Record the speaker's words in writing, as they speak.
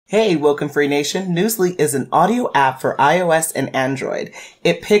Hey, WokeNFree Nation. Newsly is an audio app for iOS and Android.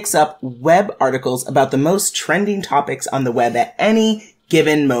 It picks up web articles about the most trending topics on the web at any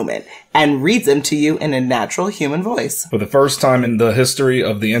given moment and reads them to you in a natural human voice. For the first time in the history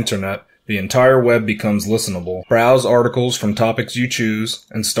of the internet, the entire web becomes listenable. Browse articles from topics you choose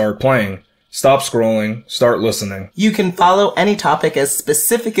and start playing. Stop scrolling, start listening. You can follow any topic as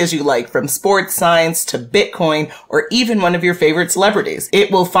specific as you like, from sports, science, to Bitcoin, or even one of your favorite celebrities.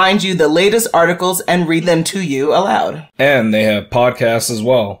 It will find you the latest articles and read them to you aloud. And they have podcasts as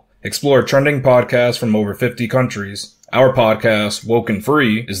well. Explore trending podcasts from over 50 countries. Our podcast,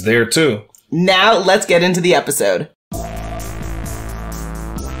 WokeNFree, is there too. Now let's get into the episode.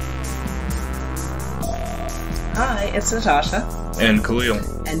 Hi, it's Natasha. And Khalil.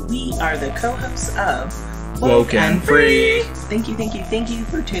 And we are the co-hosts of WokeNFree. Thank you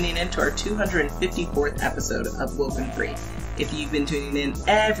for tuning in to our 254th episode of WokeNFree. If you've been tuning in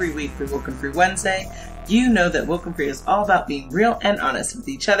every week for WokeNFree Wednesday, you know that WokeNFree is all about being real and honest with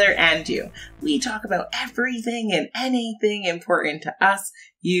each other and you. We talk about everything and anything important to us,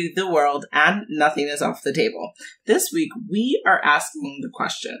 you, the world, and nothing is off the table. This week, we are asking the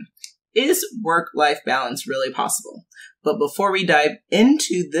question, is work-life balance really possible? But before we dive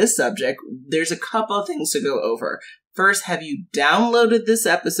into this subject, there's a couple of things to go over. First, have you downloaded this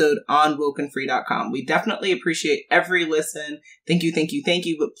episode on WokeNFree.com? We definitely appreciate every listen. Thank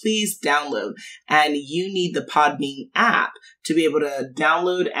you, but please download. And you need the Podbean app to be able to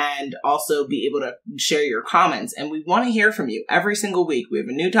download and also be able to share your comments. And we want to hear from you every single week. We have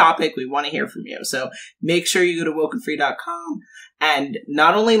a new topic. We want to hear from you. So make sure you go to WokeNFree.com and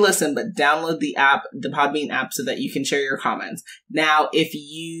not only listen, but download the app, the Podbean app, so that you can share your comments. Now, if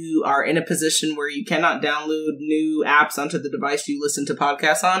you are in a position where you cannot download new apps onto the device you listen to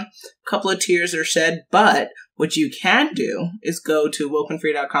podcasts on, a couple of tears are shed, but what you can do is go to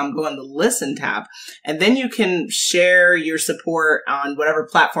WokeNFree.com, go on the Listen tab, and then you can share your support on whatever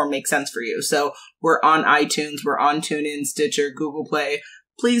platform makes sense for you. So we're on iTunes, we're on TuneIn, Stitcher, Google Play.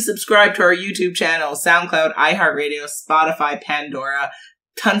 Please subscribe to our YouTube channel, SoundCloud, iHeartRadio, Spotify, Pandora,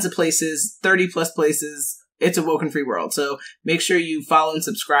 tons of places, 30 plus places. It's a WokeNFree world. So make sure you follow and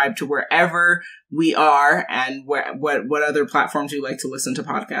subscribe to wherever we are and what other platforms you like to listen to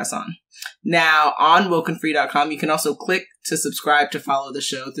podcasts on. Now, on WokeNFree.com, you can also click to subscribe to follow the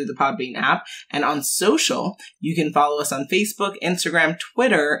show through the Podbean app. And on social, you can follow us on Facebook, Instagram,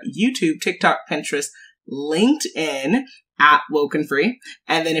 Twitter, YouTube, TikTok, Pinterest, LinkedIn, at WokeNFree.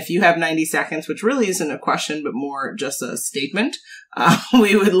 And then if you have 90 seconds, which really isn't a question, but more just a statement,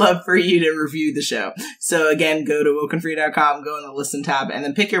 we would love for you to review the show. So again, go to WokeNFree.com, go in the Listen tab, and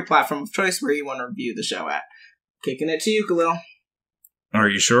then pick your platform of choice where you want to review the show at. Kicking it to you, Khalil. Are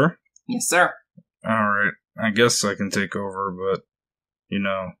you sure? Yes, sir. All right. I guess I can take over, but,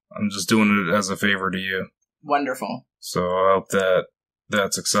 I'm just doing it as a favor to you. Wonderful. So I hope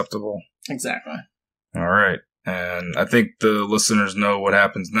that's acceptable. Exactly. All right. And I think the listeners know what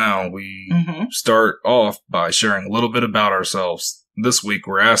happens now. We start off by sharing a little bit about ourselves. This week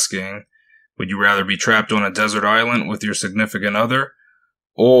we're asking, would you rather be trapped on a desert island with your significant other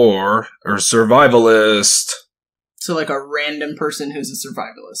or a survivalist? So like a random person who's a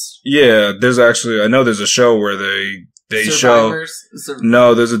survivalist. Yeah, I know there's a show where they show.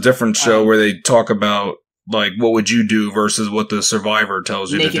 No, there's a different show where they talk about, like, what would you do versus what the survivor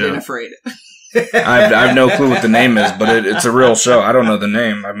tells you to do. Naked and Afraid. I have no clue what the name is, but it's a real show. I don't know the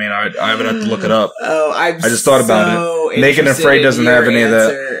name. I mean, I would have to look it up. Oh, I just thought about it. Naked and Afraid doesn't have any of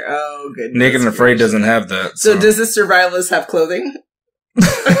that. Oh, goodness. Naked and Afraid doesn't have that. So does this survivalist have clothing?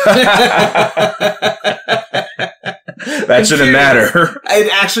 That shouldn't matter.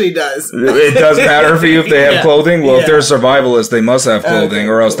 It actually does. It does matter for you if they have clothing? Well, if they're a survivalist, they must have clothing,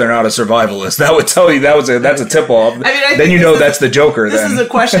 or else they're not a survivalist. That would tell you that's a tip-off. I mean, that's the Joker, This is a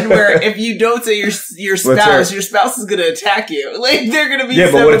question where if you don't say your spouse is going to attack you. Like, they're going to be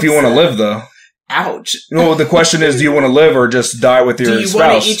but what if you want to live, though? Ouch. Well, the question is, do you want to live or just die with your spouse? Do you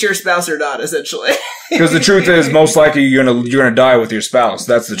want to eat your spouse or not, essentially? Because the truth is, most likely you're gonna die with your spouse.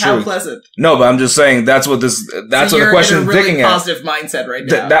 That's the truth. How pleasant. No, but I'm just saying that's what the question's really digging at. Positive mindset right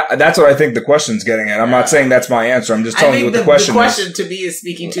now. That's what I think the question's getting at. I'm not saying that's my answer. I'm just telling you what the question is. The question to me is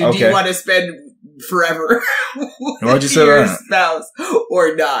speaking to, do you want to spend forever Why'd you say your that? spouse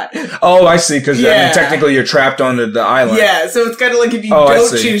or not? Oh, I see. Because technically you're trapped on the island. Yeah, so it's kind of like if you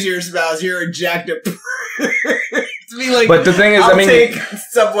don't choose your spouse, you're a jacked up. To be like, but the thing is, I'll take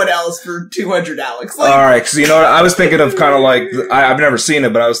someone else for $200. Like, all right, because what I was thinking of, kind of like I've never seen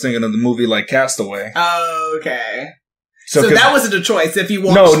it, but I was thinking of the movie like Castaway. Oh, okay. So that wasn't a choice if you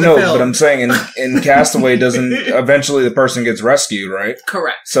watched the film. But I'm saying in Castaway doesn't eventually the person gets rescued, right?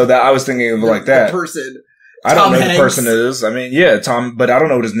 Correct. So that I was thinking of like that. The person. I don't know who the person is. I mean, yeah, Tom, but I don't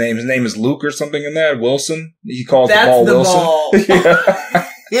know what his name. His name is Luke or something in that. Wilson. He calls the ball Wilson. Ball.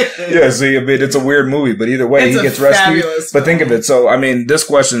 Yeah, see, I mean, it's a weird movie, but either way, he gets rescued. But think of it. So, I mean, this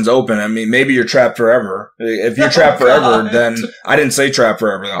question's open. I mean, maybe you're trapped forever. If you're trapped forever, then I didn't say trapped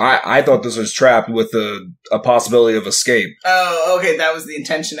forever. I thought this was trapped with a possibility of escape. Oh, okay. That was the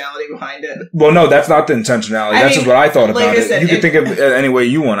intentionality behind it. Well, no, that's not the intentionality. That's just what I thought about it. You can think of it any way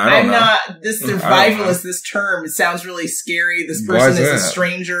you want. I don't know. I'm not, this survivalist, this term, it sounds really scary. This person is a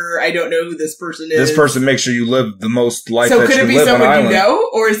stranger. I don't know who this person is. This person makes sure you live the most life that you live on an island. So could it be someone you know?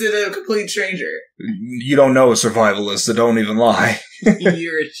 Or is it a complete stranger? You don't know a survivalist, so don't even lie.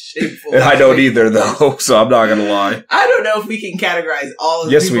 You're a shameful. I don't either, though, so I'm not going to lie. I don't know if we can categorize all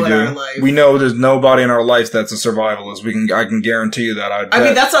of the people in our life. We know there's nobody in our life that's a survivalist. I can guarantee you that. I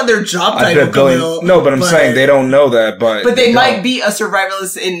mean, that's not their job title. No, but I'm saying they don't know that. But they might be a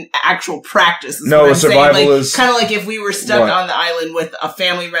survivalist in actual practice. No, a survivalist. Kind of like if we were stuck on the island with a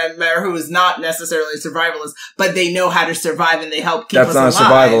family member who is not necessarily a survivalist, but they know how to survive and they help keep us alive. That's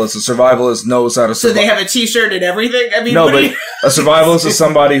not a survivalist. A survivalist knows how to survive. So they have a t-shirt and everything? I mean, no, but a survivalist is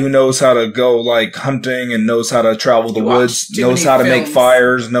somebody who knows how to go, like, hunting and knows how to travel the woods, knows how to make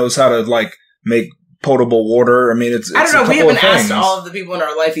fires, knows how to, like, make potable water. I mean, it's I don't know. We haven't asked all of the people in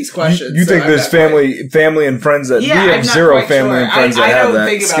our life these questions. You think there's family and friends that we have zero family and friends that have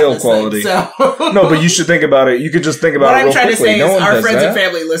that skill quality. No, but you should think about it. You could just think about it real quickly. What I'm trying to say is our friends and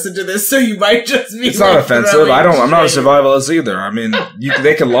family listen to this, so you might just be. It's not offensive. I'm not a survivalist either. I mean,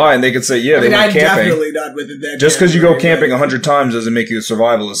 they can lie and they can say, yeah, they went camping. I'm definitely not with it. Just because you go camping 100 times doesn't make you a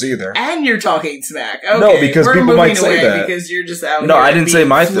survivalist either. And you're talking smack. Okay, no, because people might say that. Because you're just out. No, I didn't say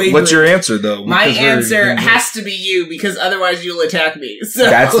my. What's your answer though? My answer has to be you, because otherwise you'll attack me. So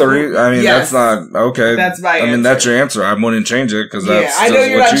that's the reason. I mean, that's not okay. That's my answer. I mean, that's your answer. I wouldn't change it because that's I know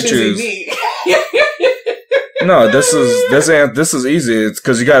you're what not you choose. Me. No, this is easy. It's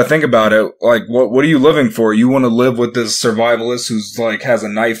because you got to think about it. Like, what are you living for? You want to live with this survivalist who's like has a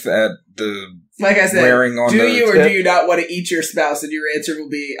knife at the. Like I said, do you or do you not want to eat your spouse? And your answer will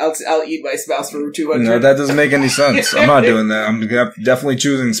be, I'll eat my spouse for 200. No, that doesn't make any sense. I'm not doing that. I'm definitely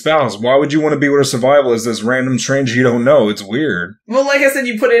choosing spouse. Why would you want to be with a survivalist, this random stranger you don't know? It's weird. Well, like I said,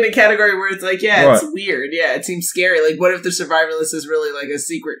 you put it in a category where it's like, it's weird. Yeah, it seems scary. Like, what if the survivalist is really like a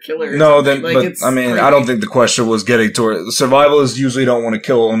secret killer? No, then, like, but I mean, crazy. I don't think the question was getting to it. The survivalists usually don't want to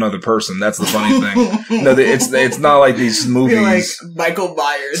kill another person. That's the funny thing. No, it's not like these movies. Like Michael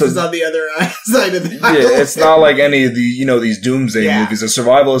Myers is on the other side of the yeah, it's not like any of the, these doomsday movies. A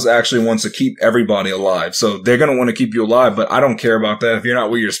survivalist actually wants to keep everybody alive. So they're going to want to keep you alive, but I don't care about that if you're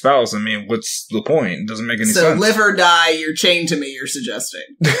not with your spouse. I mean, what's the point? It doesn't make any sense. So live or die, you're chained to me, you're suggesting.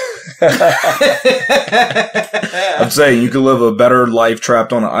 I'm saying you could live a better life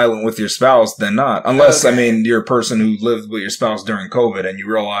trapped on an island with your spouse than not. Unless, I mean, you're a person who lived with your spouse during COVID and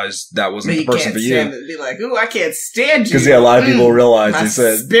you realize that wasn't the person for you. Be like, ooh, I can't stand you. Because, a lot of people realize they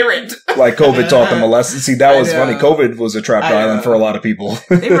said, spirit. Like COVID taught them a lesson. See, that was funny. COVID was a trapped island for a lot of people.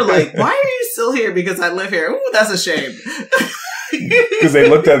 They were like, why are you still here? Because I live here. Ooh, that's a shame. Because they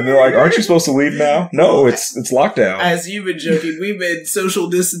looked at it and they're like, aren't you supposed to leave now? No, it's lockdown. As you've been joking, we've been social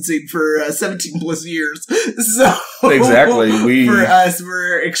distancing for 17 plus years. So exactly. For us,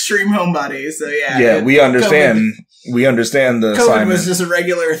 we're extreme homebodies. So yeah, we understand. We understand the COVID assignment. Was just a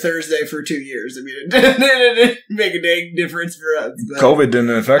regular Thursday for 2 years. I mean, it didn't make a dang difference for us. COVID didn't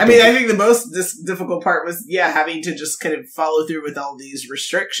affect us. I mean, I think the most difficult part was, having to just kind of follow through with all these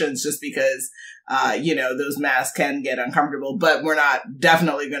restrictions just because, those masks can get uncomfortable. But we're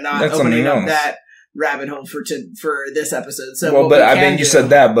definitely not opening up that rabbit hole for this episode. So but I mean, you said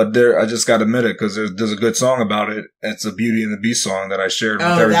that, but I just got to admit it because there's a good song about it. It's a Beauty and the Beast song that I shared with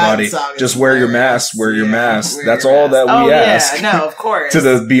everybody. Just wear your mask, wear your mask. That's all that we ask. Yeah, no, of course. To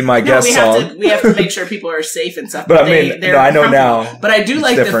the Be My Guest song. We have to make sure people are safe and stuff. But I mean, I know now. But I do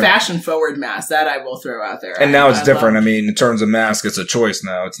like the fashion forward mask that I will throw out there. And now it's different. I mean, in terms of mask, it's a choice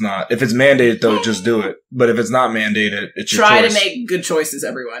now. It's not. If it's mandated, though, just do it. But if it's not mandated, it's your choice. Try to make good choices,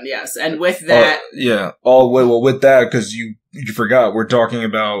 everyone. Yes, and with that, with that, because you forgot, we're talking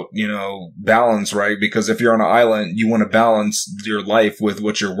about, balance, right? Because if you're on an island, you want to balance your life with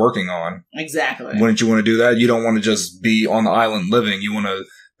what you're working on. Exactly. Wouldn't you want to do that? You don't want to just be on the island living. You want to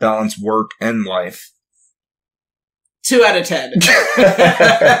balance work and life. 2 out of 10.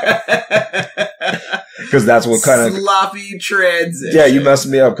 Because that's what kind of sloppy transition. Yeah, you messed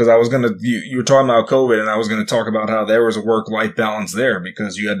me up because I was gonna. You were talking about COVID, and I was gonna talk about how there was a work-life balance there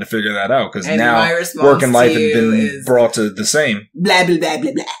because you had to figure that out. Because now work and life have been brought to the same. Blah blah blah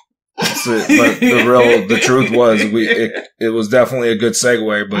blah blah. But the truth was it was definitely a good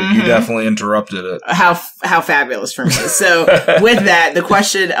segue, but you definitely interrupted it. How fabulous for me. So with that, the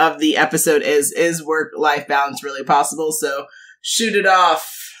question of the episode is work-life balance really possible? So shoot it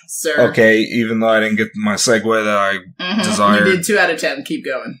off, sir. Okay, even though I didn't get my segue that I desired. You did 2 out of 10. Keep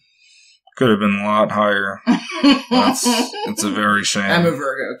going. Could have been a lot higher. It's a very shame. I'm a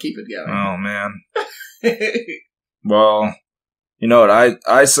Virgo. Keep it going. Oh, man. Well, you know what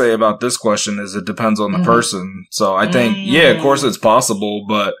I say about this question is it depends on the person. So I think, yeah, of course it's possible,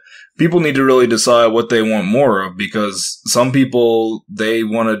 but people need to really decide what they want more of because some people, they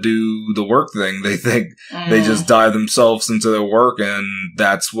want to do the work thing. They think they just dive themselves into their work and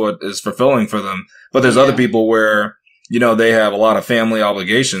that's what is fulfilling for them. But there's other people where, you know, they have a lot of family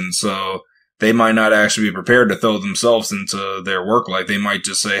obligations. So they might not actually be prepared to throw themselves into their work life. They might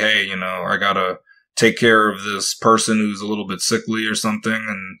just say, hey, you know, I got to take care of this person who's a little bit sickly or something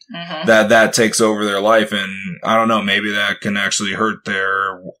and that takes over their life. And I don't know, maybe that can actually hurt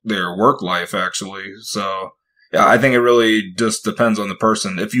their work life actually. So yeah, I think it really just depends on the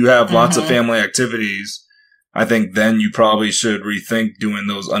person. If you have lots of family activities, I think then you probably should rethink doing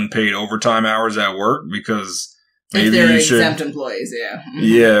those unpaid overtime hours at work because maybe if they're you exempt should, employees,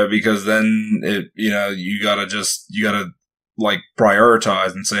 yeah, because then you gotta like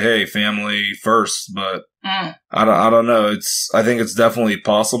prioritize and say, hey, family first. But I don't know. I think it's definitely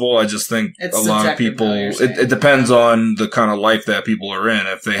possible. I just think it's a lot of people, it depends on the kind of life that people are in.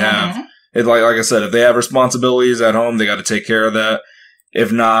 If they have it, like I said, if they have responsibilities at home, they got to take care of that.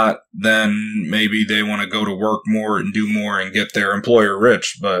 If not, then maybe they want to go to work more and do more and get their employer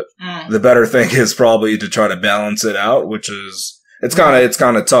rich. But the better thing is probably to try to balance it out, which is, it's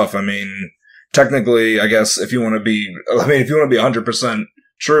kind of tough. I mean, technically, I guess if you want to be 100%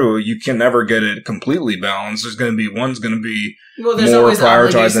 true, you can never get it completely balanced. There's going to be one's going to be more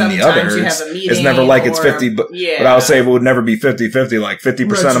prioritized than the other. It's never like it's 50, but I would say it would never be 50-50. Like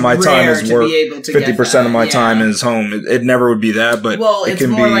 50% of my time is work, 50% of my time is home. It never would be that, but it can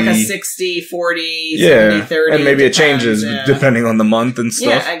more be like a 60-40, 70-30. And maybe it changes depending on the month and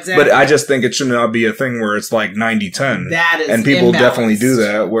stuff. Yeah, exactly. But I just think it should not be a thing where it's like 90-10. That is and people imbalanced. Definitely do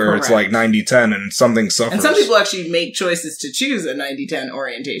that where it's like 90-10 and something suffers. And some people actually make choices to choose a 90-10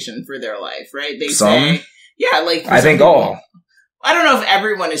 orientation for their life, right? They say, like I think all. I don't know if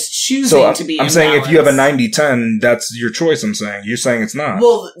everyone is choosing to be I'm saying if you have a 90-10, that's your choice, I'm saying. You're saying it's not.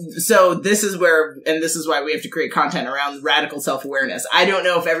 Well, so this is where, and this is why we have to create content around radical self-awareness. I don't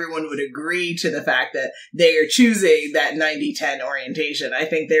know if everyone would agree to the fact that they are choosing that 90-10 orientation. I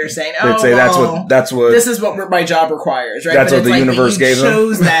think they're saying, that's what this is what my job requires, right? That's what the universe gave them. You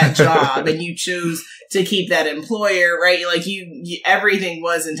chose that job and you chose to keep that employer, right? Like you everything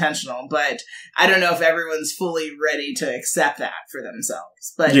was intentional, but I don't know if everyone's fully ready to accept that for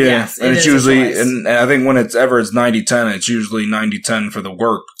themselves. But yes, and it's usually, and I think when it's 90-10, it's usually 90-10 for the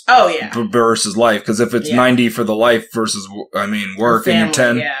work. Oh yeah, versus life. Because if it's 90 for the life versus, work, family, and you're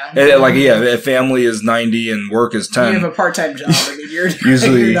 10, if family is 90 and work is 10, you have a part-time job. I mean, you're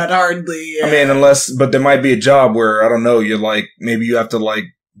usually you're not hardly. I mean, but there might be a job where I don't know. You're like maybe you have to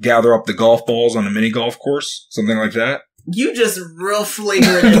gather up the golf balls on a mini golf course, something like that. You just real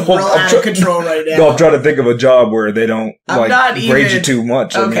flagrant and real out of control right now. No, I'm trying to think of a job where they don't grade you too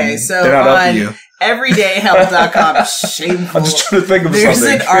much. Okay, so they're not up to you. Everydayhealth.com, shameful. I'm just trying to think of There's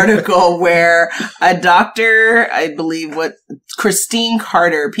something. There's an article where a doctor, I believe Christine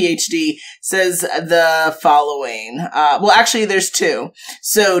Carter, PhD, says the following. Actually, there's two.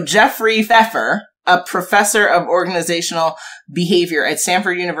 So Jeffrey Pfeffer, a professor of organizational behavior at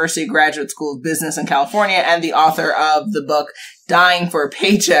Stanford University Graduate School of Business in California and the author of the book Dying for a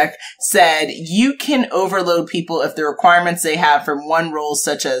Paycheck, said you can overload people if the requirements they have from one role,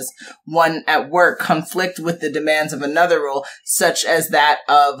 such as one at work, conflict with the demands of another role, such as that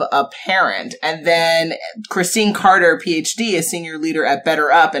of a parent. And then Christine Carter, PhD, a senior leader at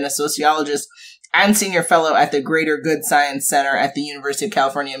Better Up and a sociologist and senior fellow at the Greater Good Science Center at the University of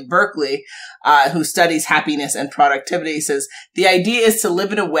California in Berkeley, who studies happiness and productivity, says the idea is to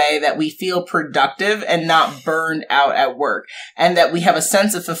live in a way that we feel productive and not burned out at work, and that we have a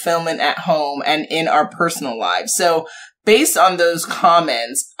sense of fulfillment at home and in our personal lives. So based on those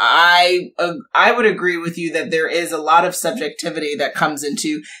comments, I would agree with you that there is a lot of subjectivity that comes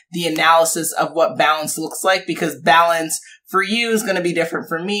into the analysis of what balance looks like, because balance for you is going to be different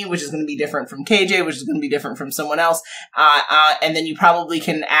from me, which is going to be different from KJ, which is going to be different from someone else. And then you probably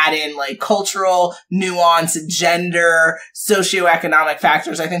can add in like cultural nuance, gender, socioeconomic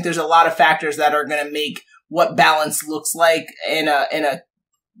factors. I think there's a lot of factors that are going to make what balance looks like in a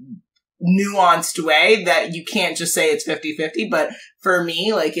nuanced way that you can't just say it's 50-50. But for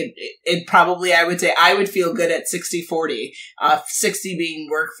me, like it probably, I would say I would feel good at 60-40, 60 being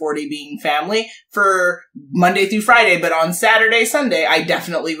work, 40 being family for Monday through Friday. But on Saturday, Sunday, I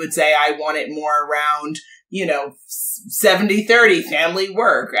definitely would say I want it more around, 70-30 family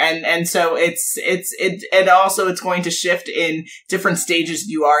work. And so and also it's going to shift in different stages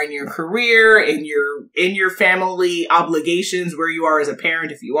you are in your career, in your family obligations, where you are as a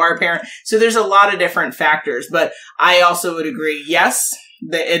parent, if you are a parent. So there's a lot of different factors, but I also would agree, yes,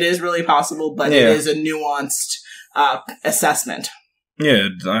 that it is really possible, but it is a nuanced, assessment. Yeah,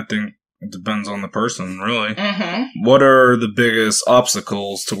 I think it depends on the person, really. Mm-hmm. What are the biggest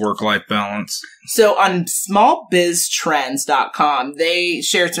obstacles to work-life balance? So on smallbiztrends.com, they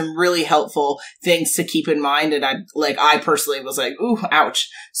shared some really helpful things to keep in mind. And I personally was like, ooh, ouch.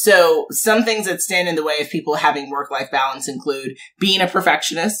 So some things that stand in the way of people having work-life balance include being a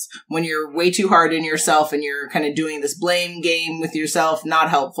perfectionist. When you're way too hard on yourself and you're kind of doing this blame game with yourself, not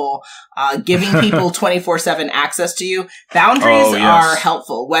helpful. Giving people 24/7 access to you. Boundaries are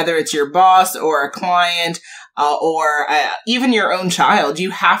helpful, whether it's your boss or a client, or even your own child. You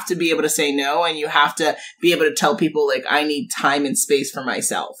have to be able to say no, and you have to be able to tell people, like, I need time and space for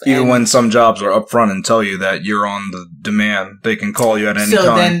myself. Even when some jobs are upfront and tell you that you're on the demand, they can call you at any time.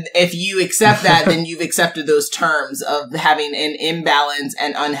 So then if you accept that, then you've accepted those terms of having an imbalance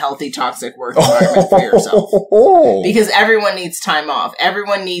and unhealthy toxic work environment for yourself. Because everyone needs time off.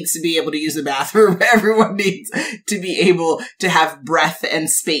 Everyone needs to be able to use the bathroom. Everyone needs to be able to have breath and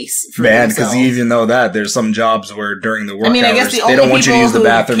space for themselves. Because even though that, there's some jobs where during the work I hours, they don't want you to use the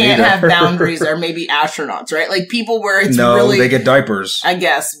bathroom can't either. have boundaries are maybe astronauts, right? Like people where it's no, really... they get diapers. I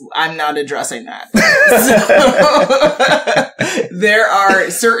guess I'm not addressing that. So, there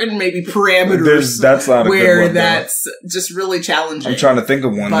are certain maybe parameters that's not a where good one, that's just really challenging. I'm trying to think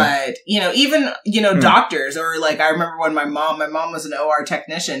of one. But, even, doctors, or like I remember when my mom was an OR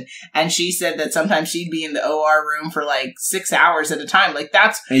technician, and she said that sometimes she'd be in the OR room for like 6 hours at a time. Like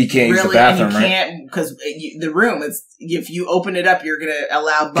that's and you can't really, use the bathroom, and you can't, because the room is, if you open it up, you're going to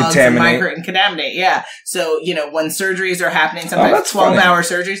allow bugs and contaminate. Yeah. So, when surgeries are happening, sometimes 12-hour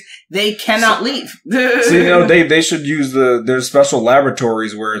surgeries, they cannot leave. So, they should use there's special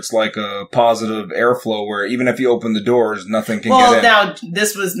laboratories where it's like a positive airflow where even if you open the doors, nothing can get in. Well, now,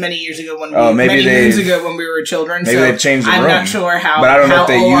 this was many years ago when we were children. Maybe they've changed the room. I'm not sure how, but I don't know if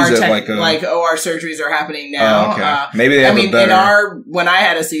they OR use it like OR surgeries are happening now. Oh, okay. Maybe they have a better... when I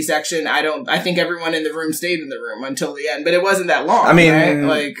had a C-section, I think everyone in the room stayed in the room until the end, but it wasn't that long. I mean,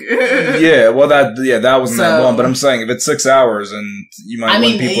 right? that wasn't that long, but I'm saying if it's 6 hours and you might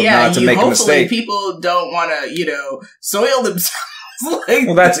want people not to make a mistake. People don't want to, soil themselves.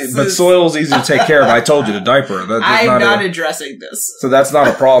 But soil's easy to take care of. I told you, the diaper. I'm not addressing this. So that's not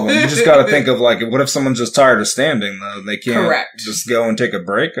a problem. You just got to think of what if someone's just tired of standing though? They can't just go and take a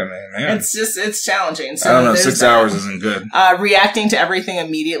break. I mean, man. It's challenging. So I don't know. 6 hours isn't good. Reacting to everything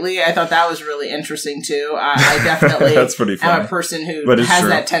immediately. I thought that was really interesting too. I definitely that's pretty funny. am a person who has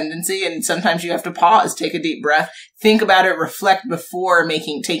that tendency, and sometimes you have to pause, take a deep breath, think about it, reflect before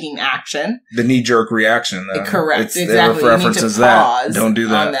taking action. The knee-jerk reaction, though. Correct. Exactly. It references that. Don't do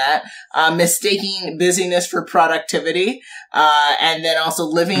that. On that. Mistaking busyness for productivity, and then also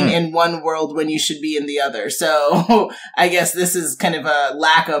living in one world when you should be in the other. So I guess this is kind of a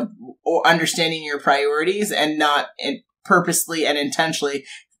lack of understanding your priorities and not purposely and intentionally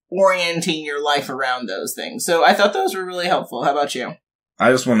orienting your life around those things. So I thought those were really helpful. How about you? I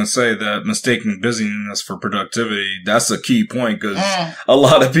just want to say that mistaking busyness for productivity, that's a key point because a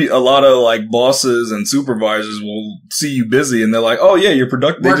lot of like bosses and supervisors will see you busy and they're like, oh yeah, you're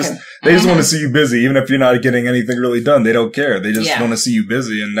productive. They just want to see you busy. Even if you're not getting anything really done, they don't care. They just want to see you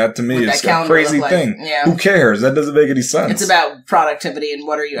busy. And that to me is a crazy thing. Yeah. Who cares? That doesn't make any sense. It's about productivity and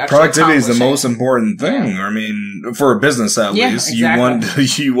what are you actually Productivity is the most important thing. I mean, for a business at least, exactly.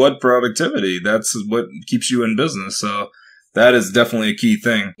 you want productivity. That's what keeps you in business. So that is definitely a key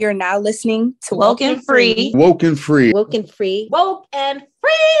thing. You're now listening to WokeNFree. WokeNFree. WokeNFree. WokeNFree.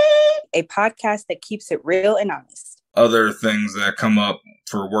 A podcast that keeps it real and honest. Other things that come up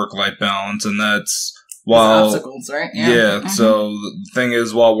for work-life balance, and that's while... obstacles, right? Yeah. So the thing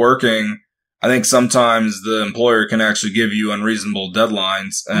is, while working, I think sometimes the employer can actually give you unreasonable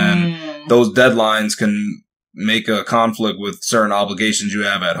deadlines, and those deadlines can make a conflict with certain obligations you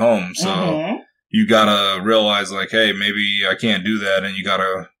have at home. So you gotta realize, like, hey, maybe I can't do that, and you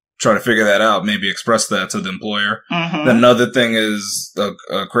gotta try to figure that out, maybe express that to the employer. Then another thing is,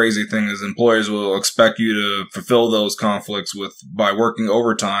 a crazy thing is, employers will expect you to fulfill those conflicts by working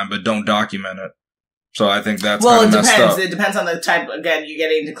overtime, but don't document it. So I think that's kind of messed up. It depends on the type. Again, you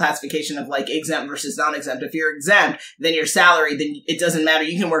get into classification of like exempt versus non-exempt. If you're exempt, then your salary, then it doesn't matter.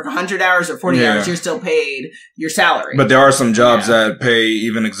 You can work 100 hours or 40 hours. You're still paid your salary. But there are some jobs that pay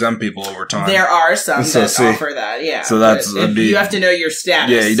even exempt people overtime. There are some that offer that. Yeah. So you have to know your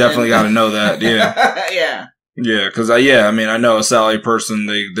status. Yeah, you definitely got to know that. Yeah. Yeah. Yeah, because I mean, I know a salary person.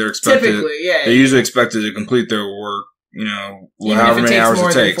 They're expected. Typically, they're usually expected to complete their work. You know, however many hours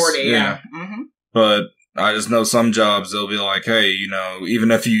it takes. 40, yeah. But I just know some jobs, they'll be like, hey, you know, even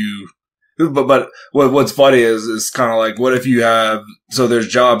if you, but what's funny is kind of like, what if you have, so there's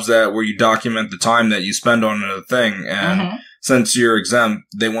jobs where you document the time that you spend on a thing, and since you're exempt,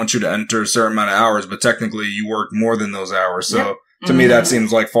 they want you to enter a certain amount of hours, but technically you work more than those hours. So to me, that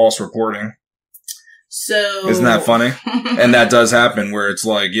seems like false reporting. So isn't that funny? And that does happen where it's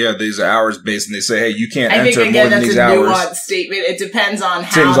like, yeah, these are hours based, and they say, hey, you can't enter more than these hours. I think, again, that's a nuanced statement. It depends on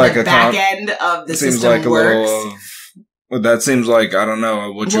how the back end of the system works. That seems like, I don't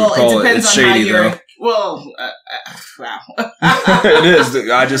know what you would call it. It's shady, though. Well, wow. It is.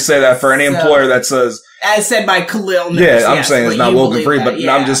 I just say that for any employer that says, as said by Khalil. Yeah, I'm saying it's not WokeNFree, but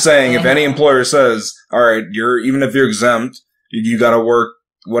I'm just saying if any employer says, all right, even if you're exempt, you got to work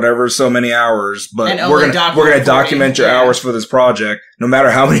whatever so many hours, but we're gonna document your hours for this project. No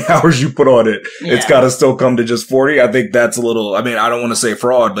matter how many hours you put on it, it's got to still come to just 40. I think that's a little. I mean, I don't want to say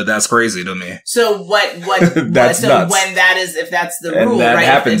fraud, but that's crazy to me. So that's so nuts. When that is, if that's the rule, right?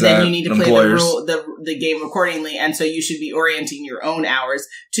 Happens, then you need to play the game accordingly, and so you should be orienting your own hours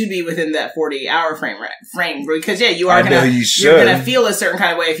to be within that 40-hour frame. Because you're gonna feel a certain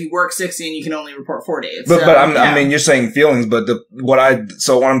kind of way if you work 60 and you can only report 40. I mean, you're saying feelings, but what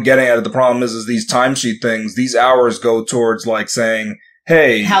I'm getting at, the problem is these timesheet things. These hours go towards like saying,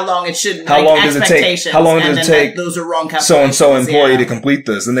 hey, how long it should, how long does it take? How long does it take? Those are wrong calculations. So and so employee to complete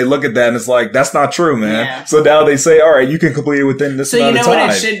this, and they look at that and it's like, that's not true, man. Yeah. So now they say, all right, you can complete it within this amount of time. So you know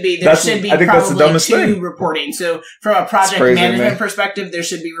what it should be? There should be probably two reporting. So from a project management perspective, there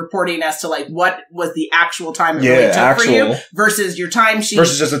should be reporting as to like what was the actual time it really took for you versus your timesheet.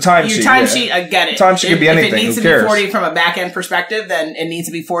 Versus just a timesheet. Your timesheet, I get it. Timesheet could be anything. If it needs to be 40 from a back end perspective, then it needs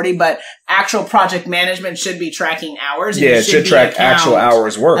to be 40. But actual project management should be tracking hours. Yeah, it should track actual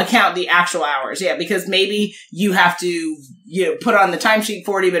hours worked. Account the actual hours, because maybe you have to put on the timesheet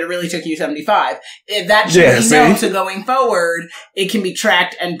 40, but it really took you 75. That should be known, so going forward, it can be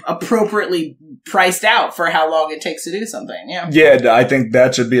tracked and appropriately priced out for how long it takes to do something. Yeah, I think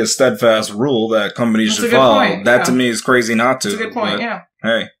that should be a steadfast rule that companies should follow. That to me is crazy not to. That's a good point.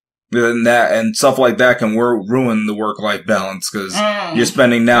 Hey. And stuff like that can ruin the work-life balance because you're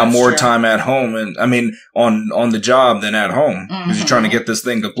spending now more time at home and I mean on the job than at home because you're trying to get this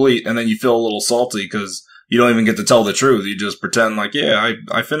thing complete, and then you feel a little salty because you don't even get to tell the truth. You just pretend like,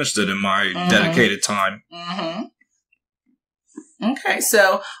 I finished it in my dedicated time. Okay,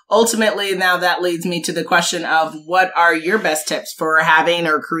 so ultimately now that leads me to the question of what are your best tips for having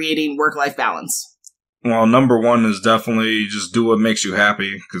or creating work-life balance? Well, number one is definitely just do what makes you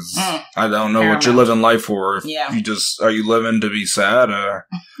happy, because I don't know what you're living life for. If are you living to be sad, or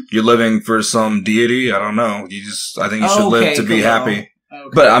you're living for some deity? I don't know. I think you should live to be happy. Okay.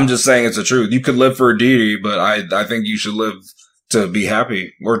 But I'm just saying it's the truth. You could live for a deity, but I think you should live to be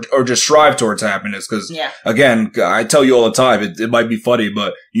happy or just strive towards happiness. Cause again, I tell you all the time, it might be funny,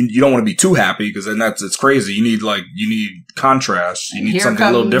 but you don't want to be too happy because then it's crazy. You need contrast. You need something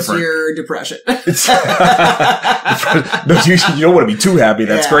a little different. Your depression. No, you don't want to be too happy.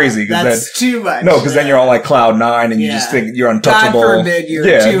 That's crazy. That's too much. No, because then you're on like cloud 9 and you just think you're untouchable. God forbid you're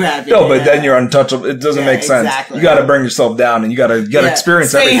too happy. No, but then you're untouchable. It doesn't make sense. Exactly. You got to bring yourself down and you got to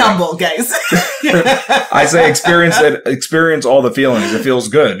experience everything. Stay humble, guys. I say experience all the feelings. It feels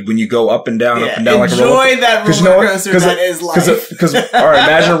good when you go up and down like a roller coaster. Enjoy that roller coaster that is life. Because all right,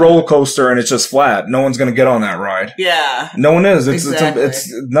 imagine a roller coaster and it's just flat. No one's gonna get on that ride. Yeah, no one is.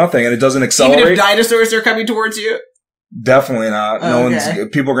 It's nothing, and it doesn't accelerate. Even if dinosaurs are coming towards you. Definitely not.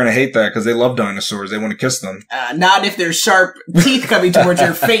 People are going to hate that because they love dinosaurs. They want to kiss them. Not if there's sharp teeth coming towards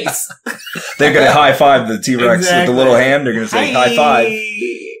your face. They're going to high five the T-Rex with the little hand. They're going to say high five.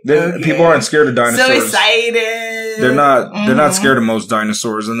 People aren't scared of dinosaurs. So excited. They're not scared of most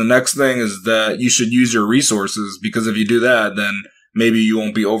dinosaurs. And the next thing is that you should use your resources, because if you do that, then maybe you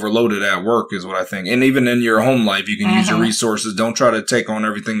won't be overloaded at work is what I think. And even in your home life, you can use your resources. Don't try to take on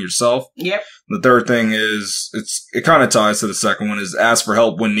everything yourself. Yep. The third thing is, it kind of ties to the second one, is ask for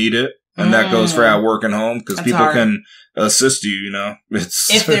help when needed. And that goes for at work and home, because people can assist you, you know.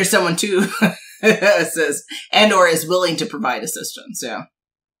 If there's someone to assist and or is willing to provide assistance, yeah.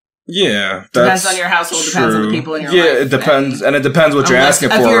 Yeah. Depends on your household, depends on the people in your life. Yeah, it depends. And it depends what you're asking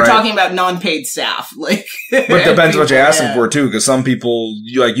for, right? If you're talking about non-paid staff, like. But it depends what you're asking for, too, because some people,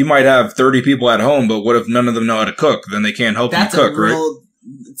 you might have 30 people at home, but what if none of them know how to cook? Then they can't help you cook, right? That's a real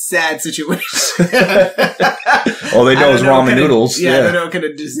sad situation. All they know is ramen noodles. I don't know what kind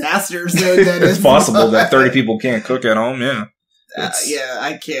of disaster zone that is. It's possible that 30 people can't cook at home, yeah.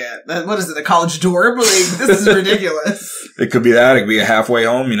 I can't. What is it, a college dorm? Like, this is ridiculous. It could be that. It could be a halfway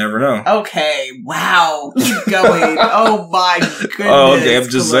home. You never know. Okay. Wow. Keep going. Oh, my goodness. Oh, okay. I'm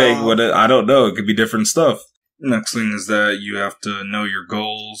just saying. I don't know. It could be different stuff. Next thing is that you have to know your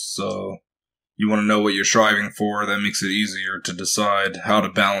goals. So you want to know what you're striving for. That makes it easier to decide how to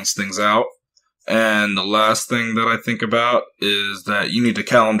balance things out. And the last thing that I think about is that you need to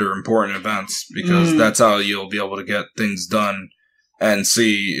calendar important events, because that's how you'll be able to get things done and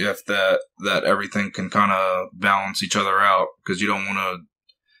see if that everything can kind of balance each other out, because you don't want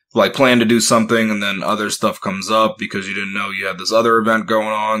to plan to do something and then other stuff comes up because you didn't know you had this other event going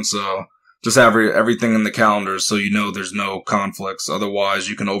on. So just have everything in the calendar so you know there's no conflicts. Otherwise,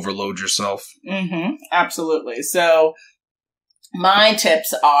 you can overload yourself. Absolutely. So my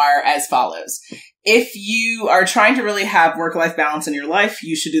tips are as follows. If you are trying to really have work-life balance in your life,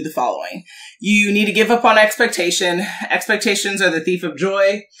 you should do the following. You need to give up on expectation. Expectations are the thief of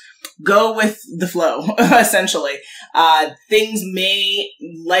joy. Go with the flow, essentially. Things may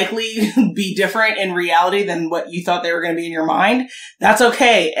likely be different in reality than what you thought they were going to be in your mind. That's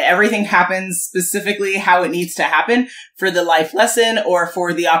okay. Everything happens specifically how it needs to happen for the life lesson or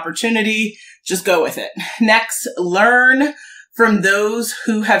for the opportunity. Just go with it. Next, learn from those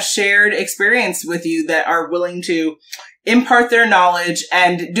who have shared experience with you that are willing to impart their knowledge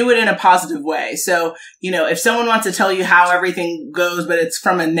and do it in a positive way. So, if someone wants to tell you how everything goes, but it's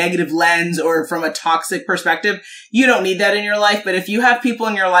from a negative lens or from a toxic perspective, you don't need that in your life. But if you have people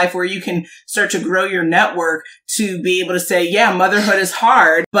in your life where you can start to grow your network to be able to say, yeah, motherhood is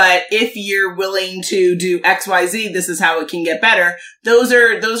hard, but if you're willing to do XYZ, this is how it can get better. Those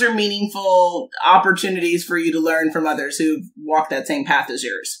are meaningful opportunities for you to learn from others who've walked that same path as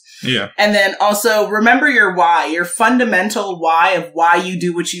yours. Yeah. And then also remember your why, your fundamental why of why you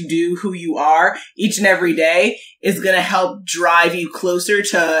do what you do, who you are each and every day is going to help drive you closer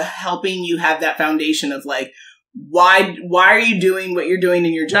to helping you have that foundation of why are you doing what you're doing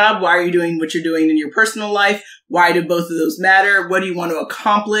in your job? Why are you doing what you're doing in your personal life? Why do both of those matter? What do you want to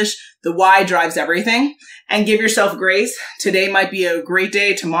accomplish? The why drives everything. And give yourself grace. Today might be a great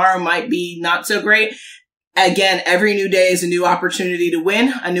day. Tomorrow might be not so great. Again, every new day is a new opportunity to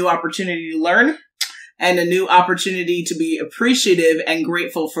win, a new opportunity to learn, and a new opportunity to be appreciative and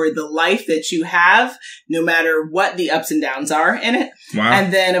grateful for the life that you have, no matter what the ups and downs are in it. Wow.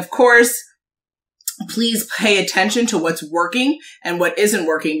 And then, of course, please pay attention to what's working and what isn't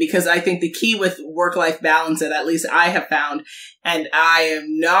working, because I think the key with work-life balance, that at least I have found, and I am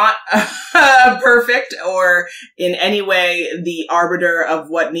not perfect or in any way the arbiter of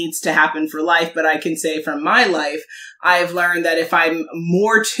what needs to happen for life, but I can say from my life, I've learned that if I'm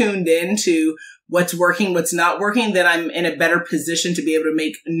more tuned in to what's working, what's not working, then I'm in a better position to be able to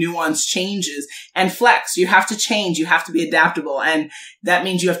make nuanced changes and flex. You have to change. You have to be adaptable. And that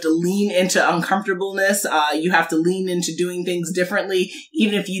means you have to lean into uncomfortableness. You have to lean into doing things differently.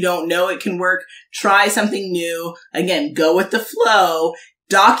 Even if you don't know it can work, try something new. Again, go with the flow,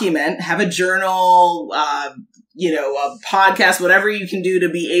 document, have a journal, a podcast, whatever you can do to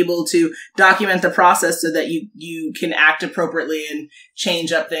be able to document the process so that you can act appropriately and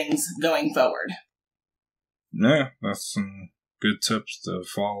change up things going forward. Yeah, that's some good tips to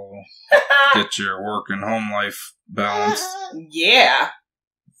follow. Get your work and home life balanced. Yeah.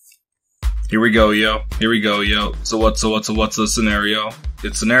 Here we go, yo. So what's the scenario?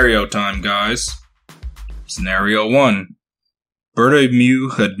 It's scenario time, guys. Scenario 1. Bartholomew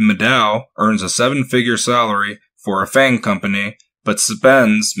Maddow earns a 7-figure salary for a FANG company, but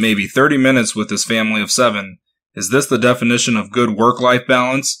spends maybe 30 minutes with his family of 7. Is this the definition of good work-life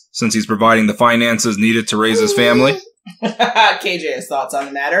balance, since he's providing the finances needed to raise his family? KJ's thoughts on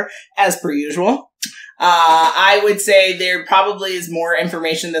the matter, as per usual. I would say there probably is more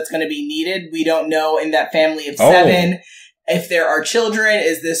information that's going to be needed. We don't know in that family of 7. If there are children,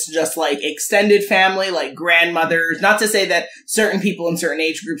 is this just extended family, like grandmothers? Not to say that certain people in certain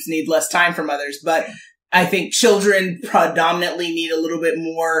age groups need less time from others, but I think children predominantly need a little bit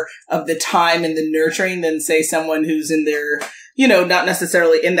more of the time and the nurturing than, say, someone who's in their, not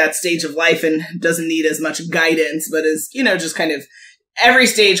necessarily in that stage of life and doesn't need as much guidance, but is, just kind of, every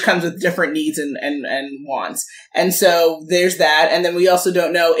stage comes with different needs and wants. And so there's that. And then we also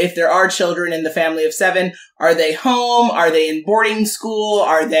don't know if there are children in the family of 7. Are they home? Are they in boarding school?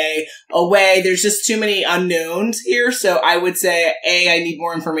 Are they away? There's just too many unknowns here. So I would say, A, I need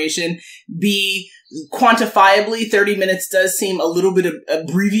more information. B, quantifiably, 30 minutes does seem a little bit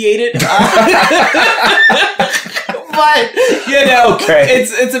abbreviated. But, okay.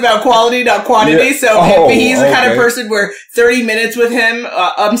 It's about quality, not quantity. Yeah. So if he's the kind of person where 30 minutes with him,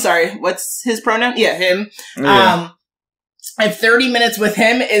 I'm sorry, what's his pronoun? Yeah, him. Yeah. If 30 minutes with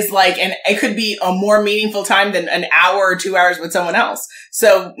him is like, and it could be a more meaningful time than an hour or 2 hours with someone else.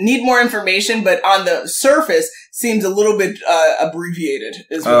 So need more information, but on the surface seems a little bit abbreviated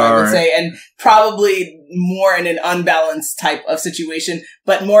is what I would say. And probably more in an unbalanced type of situation,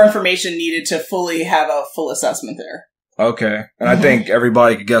 but more information needed to fully have a full assessment there. Okay. And I think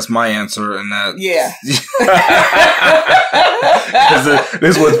everybody could guess my answer in that. Yeah.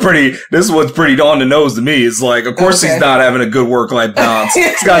 This one's pretty on the nose to me. It's like, of course he's not having a good work-life balance.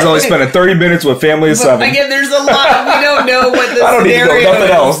 This guy's only spending 30 minutes with family of 7. Again, there's a lot. We don't know what the I don't need to know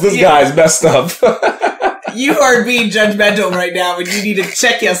nothing else. This guy's messed up. You are being judgmental right now, and you need to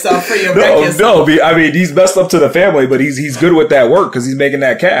check yourself for your breakfast. No, I mean, he's messed up to the family, but he's good with that work because he's making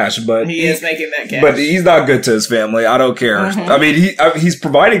that cash. But he is making that cash. But he's not good to his family. I don't care. Mm-hmm. I mean, he's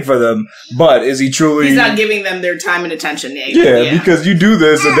providing for them, but is he truly? He's not giving them their time and attention. Yeah, because you do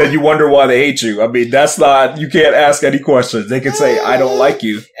this, and then you wonder why they hate you. I mean, that's not. You can't ask any questions. They can say, "I don't like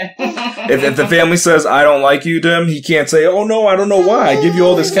you." If the family says, "I don't like you," to him, he can't say, "Oh no, I don't know why. I give you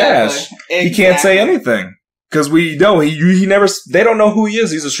all this cash." Exactly. He can't say anything. Because we know he never, they don't know who he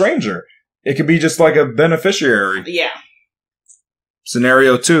is. He's a stranger. It could be just like a beneficiary. Yeah.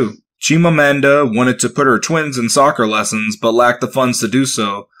 Scenario 2. Chimamanda wanted to put her twins in soccer lessons, but lacked the funds to do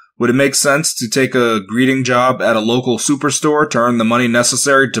so. Would it make sense to take a greeting job at a local superstore to earn the money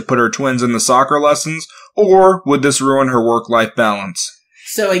necessary to put her twins in the soccer lessons? Or would this ruin her work-life balance?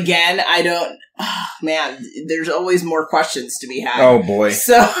 So again, there's always more questions to be had. Oh boy.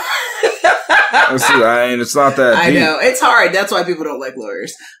 So. It's not that deep. I know. It's hard. That's why people don't like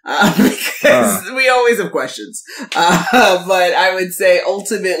lawyers. Because we always have questions. But I would say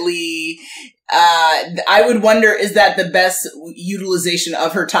ultimately, I would wonder, is that the best utilization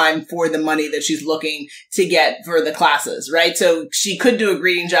of her time for the money that she's looking to get for the classes, right? So she could do a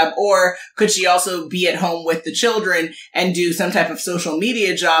greeting job, or could she also be at home with the children and do some type of social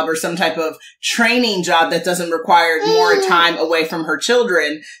media job or some type of training job that doesn't require more time away from her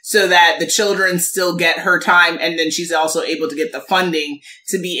children, so that the children still get her time, and then she's also able to get the funding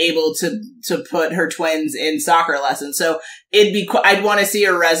to be able to put her twins in soccer lessons. So I'd want to see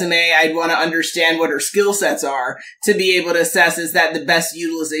her resume. I'd want to understand what her skill sets are to be able to assess, is that the best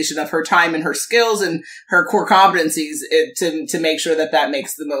utilization of her time and her skills and her core competencies to make sure that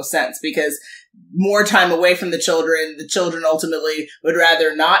makes the most sense. Because more time away from the children ultimately would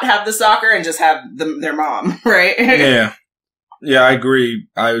rather not have the soccer and just have their mom, right? Yeah. Yeah, I agree.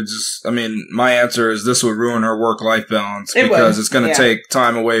 My answer is this would ruin her work-life balance because it's going to take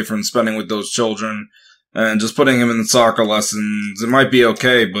time away from spending with those children. And just putting him in the soccer lessons, it might be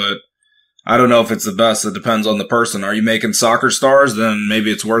okay, but I don't know if it's the best. It depends on the person. Are you making soccer stars? Then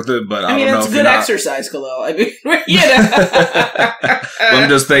maybe it's worth it, but I don't know. It's good exercise, Khalil. I'm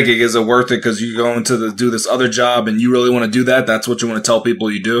just thinking, is it worth it because you're going to do this other job and you really want to do that? That's what you want to tell people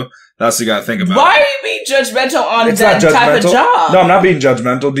you do? That's what you got to think about. Why are you being judgmental on that type of job? No, I'm not being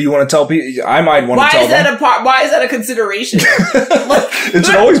judgmental. Do you want to tell people? I might want to tell them. Why is that a consideration? It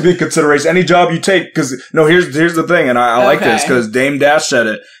should always be a consideration. Any job you take, because here's the thing, and I like this because Dame Dash said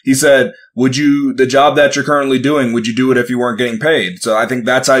it. He said, the job that you're currently doing, would you do it if you weren't getting paid? So I think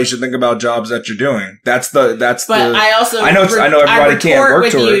that's how you should think about jobs that you're doing. I know everybody can't work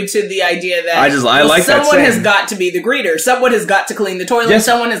with you to the idea that I like that saying. Someone has got to be the greeter. Someone has got to clean the toilet. Yes,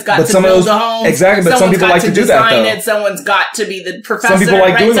 someone has got to build the home. Exactly, but some people like to do that though. Someone's got to be the professor. Some people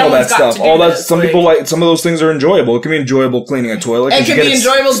like doing all that stuff. Some people like, some of those things are enjoyable. It can be enjoyable cleaning a toilet. It can be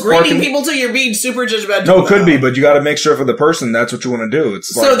enjoyable greeting people till you're being super judgmental. No, it could be, but you got to make sure for the person that's what you want to do.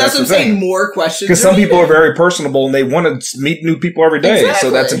 So that's what I'm saying. More questions. Because some people are very personable and they want to meet new people every day. Exactly.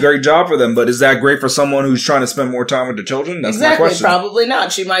 So that's a great job for them. But is that great for someone who's trying to spend more time with the children? That's my question. Probably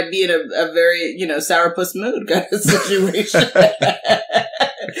not. She might be in a very, sourpuss mood kind of situation.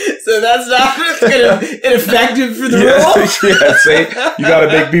 So that's not ineffective for the role. Yeah, see, you got to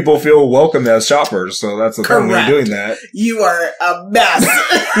make people feel welcome as shoppers. So that's the thing when you're doing that. You are a mess.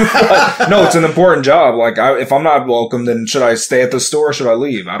 No, it's an important job. Like, if I'm not welcome, then should I stay at the store or should I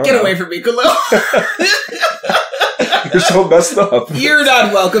leave? I don't know. Get away from me, Khalil. You're so messed up. You're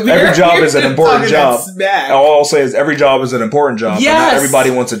not welcome here. Every job is an important job. All I'll say is every job is an important job. Yes. But not everybody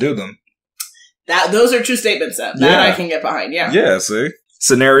wants to do them. Those are true statements, though. That I can get behind, yeah. Yeah, see?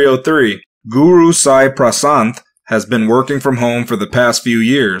 Scenario 3. Guru Sai Prasanth has been working from home for the past few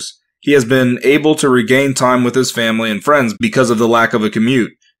years. He has been able to regain time with his family and friends because of the lack of a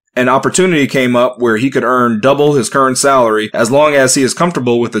commute. An opportunity came up where he could earn double his current salary as long as he is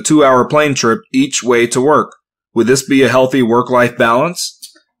comfortable with a 2-hour plane trip each way to work. Would this be a healthy work-life balance?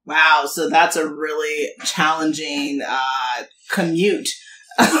 Wow, so that's a really challenging commute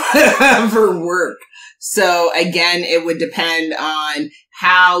for work. So again, it would depend on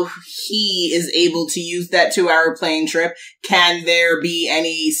how he is able to use that 2-hour plane trip. Can there be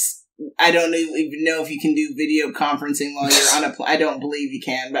any... I don't even know if you can do video conferencing while you're on a plane. I don't believe you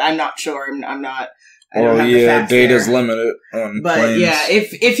can, but I'm not sure. I'm not... Well, yeah, data's limited on planes. Yeah,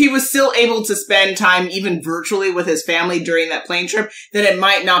 if he was still able to spend time even virtually with his family during that plane trip, then it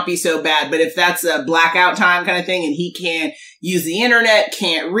might not be so bad. But if that's a blackout time kind of thing and he can't use the internet,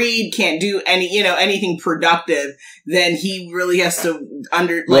 can't read, can't do anything productive, then he really has to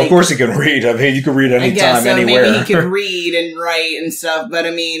of course he can read. I mean, you can read anytime, anywhere. Maybe he can read and write and stuff. But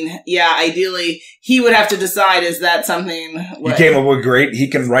I mean, yeah, ideally he would have to decide, is that something... You came up with great, he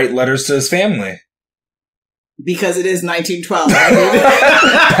can write letters to his family. Because it is 1912.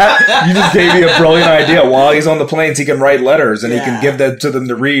 You just gave me a brilliant idea. While he's on the planes, he can write letters, and he can give them to them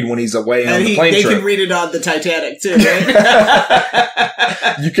to read when he's away on the plane trip. They can read it on the Titanic, too, right?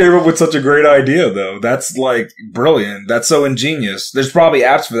 You came up with such a great idea, though. That's, like, brilliant. That's so ingenious. There's probably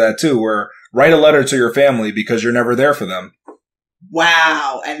apps for that, too, where write a letter to your family because you're never there for them.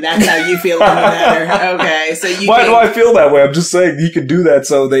 Wow, and that's how you feel on the matter. Okay, so Why do I feel that way? I'm just saying he could do that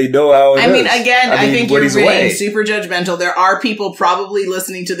so they know how it is. I mean, I think you're being super judgmental. There are people probably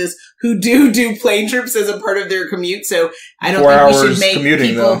listening to this who do plane trips as a part of their commute, so I don't think we should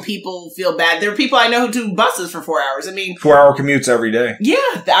make people feel bad. There are people I know who do buses for 4 hours. I mean... 4-hour commutes every day. Yeah,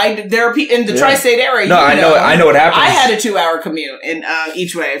 there are people in the tri-state area. No, I know what happens. I had a 2-hour commute in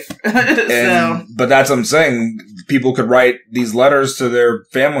each way. But that's what I'm saying. People could write these letters to their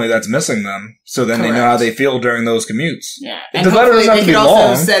family that's missing them, so then they know how they feel during those commutes. Yeah, and the letter doesn't have to be long. They can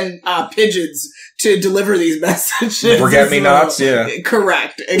also send pigeons to deliver these messages. Forget-me-nots, yeah.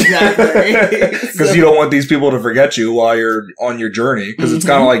 Correct, exactly. Because you don't want these people to forget you while you're on your journey, because it's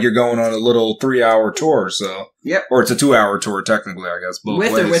kind of like you're going on a little 3-hour tour, so... Yep. Or it's a 2-hour tour, technically, I guess. Both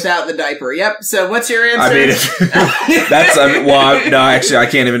With ways. or without the diaper. Yep. So what's your answer? I mean, actually, I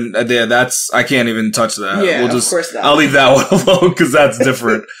can't even touch that. Yeah, of course not. I'll leave that one alone because that's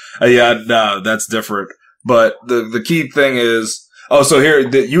different. That's different. But the key thing is, so here,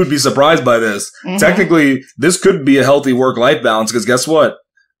 you would be surprised by this. Mm-hmm. Technically, this could be a healthy work-life balance because guess what?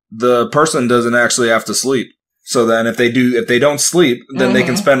 The person doesn't actually have to sleep. So then if they don't sleep, then they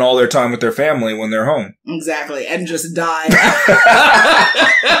can spend all their time with their family when they're home. Exactly. And just die.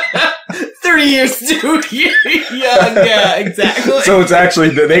 30 years too young. Yeah, exactly. So it's actually,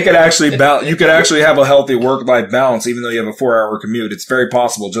 they could actually you could actually have a healthy work-life balance even though you have a 4-hour commute. It's very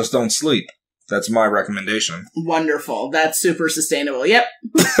possible. Just don't sleep. That's my recommendation. Wonderful. That's super sustainable. Yep.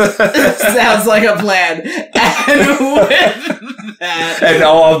 Sounds like a plan. And with that... And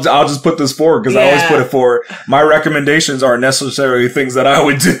I'll just put this forward because I always put it forward. My recommendations aren't necessarily things that I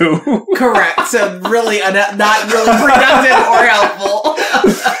would do. Correct. So really not really productive or helpful.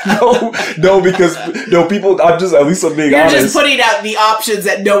 Because people, I'm being honest. You're just putting out the options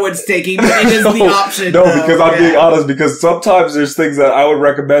that no one's taking, but it is the option. Because I'm being honest, because sometimes there's things that I would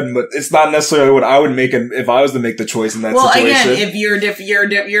recommend, but it's not necessarily what I would make if I was to make the choice in that situation. Well, again, if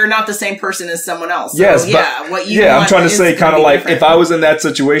you're not the same person as someone else. So, yes, I'm trying to say kind of like if I was in that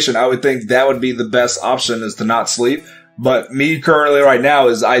situation, I would think that would be the best option is to not sleep. But me currently right now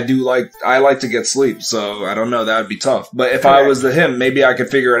is I like to get sleep, so I don't know, that would be tough. But if I was him, maybe I could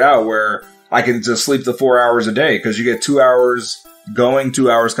figure it out where I can just sleep the 4 hours a day because you get 2 hours going, 2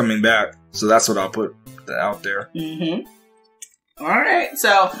 hours coming back. So that's what I'll put out there. Mm-hmm. All right.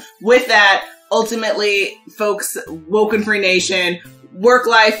 So with that, ultimately, folks, WokeNFree Nation,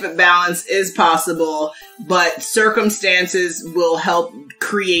 work-life balance is possible, but circumstances will help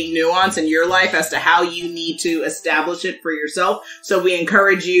create nuance in your life as to how you need to establish it for yourself. So we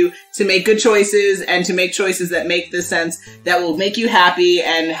encourage you to make good choices and to make choices that make the sense that will make you happy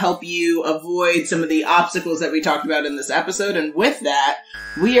and help you avoid some of the obstacles that we talked about in this episode. And with that,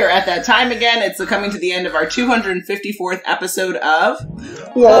 we are at that time again. It's coming to the end of our 254th episode of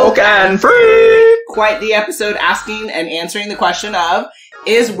Woke and Free. Quite the episode asking and answering the question of,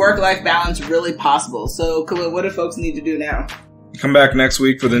 is work-life balance really possible? So, Khalil, what do folks need to do now? Come back next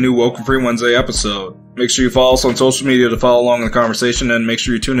week for the new Woke and Free Wednesday episode. Make sure you follow us on social media to follow along in the conversation, and make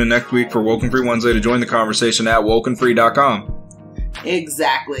sure you tune in next week for Woke and Free Wednesday to join the conversation at WokeNFree.com.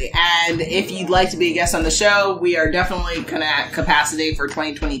 Exactly. And if you'd like to be a guest on the show, we are definitely kind of at capacity for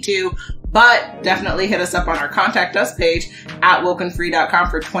 2022. But definitely hit us up on our Contact Us page at WokeNFree.com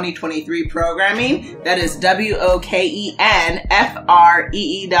for 2023 programming. That is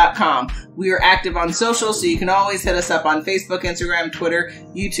WokeNFree.com. We are active on social, so you can always hit us up on Facebook, Instagram, Twitter,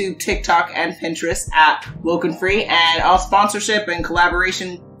 YouTube, TikTok, and Pinterest at WokeNFree. And all sponsorship and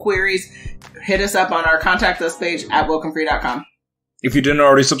collaboration queries, hit us up on our Contact Us page at WokeNFree.com. If you didn't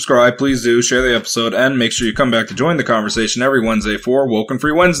already subscribe, please do, share the episode, and make sure you come back to join the conversation every Wednesday for Woke and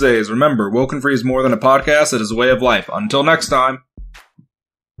Free Wednesdays. Remember, Woke and Free is more than a podcast, it is a way of life. Until next time.